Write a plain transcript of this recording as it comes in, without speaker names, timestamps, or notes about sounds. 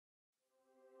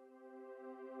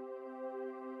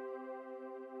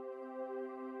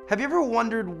Have you ever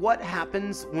wondered what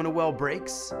happens when a well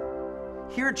breaks?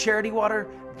 Here at Charity Water,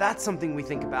 that's something we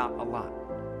think about a lot.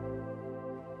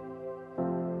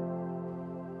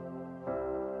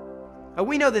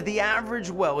 We know that the average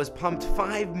well is pumped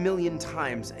 5 million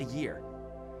times a year.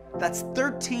 That's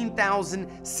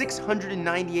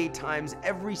 13,698 times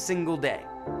every single day.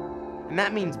 And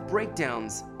that means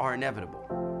breakdowns are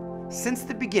inevitable. Since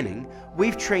the beginning,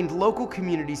 we've trained local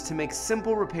communities to make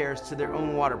simple repairs to their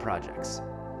own water projects.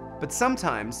 But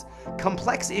sometimes,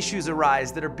 complex issues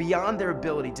arise that are beyond their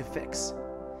ability to fix.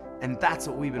 And that's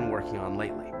what we've been working on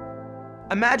lately.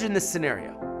 Imagine this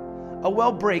scenario. A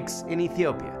well breaks in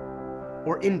Ethiopia,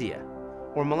 or India,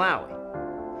 or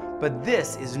Malawi. But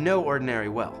this is no ordinary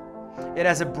well. It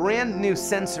has a brand new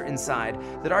sensor inside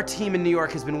that our team in New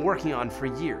York has been working on for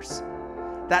years.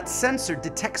 That sensor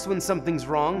detects when something's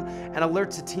wrong and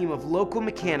alerts a team of local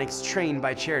mechanics trained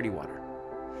by Charity Water.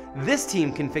 This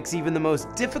team can fix even the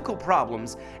most difficult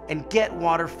problems and get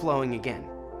water flowing again.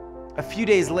 A few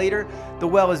days later, the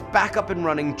well is back up and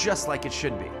running just like it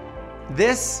should be.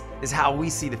 This is how we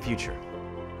see the future.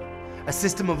 A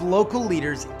system of local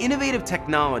leaders, innovative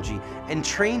technology, and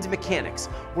trained mechanics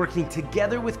working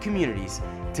together with communities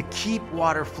to keep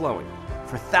water flowing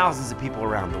for thousands of people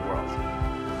around the world.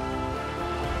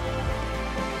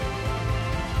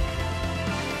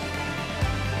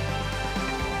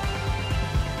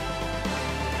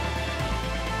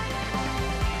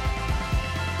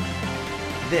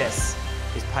 This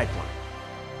is Pipeline,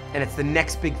 and it's the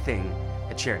next big thing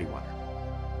at Charity Water.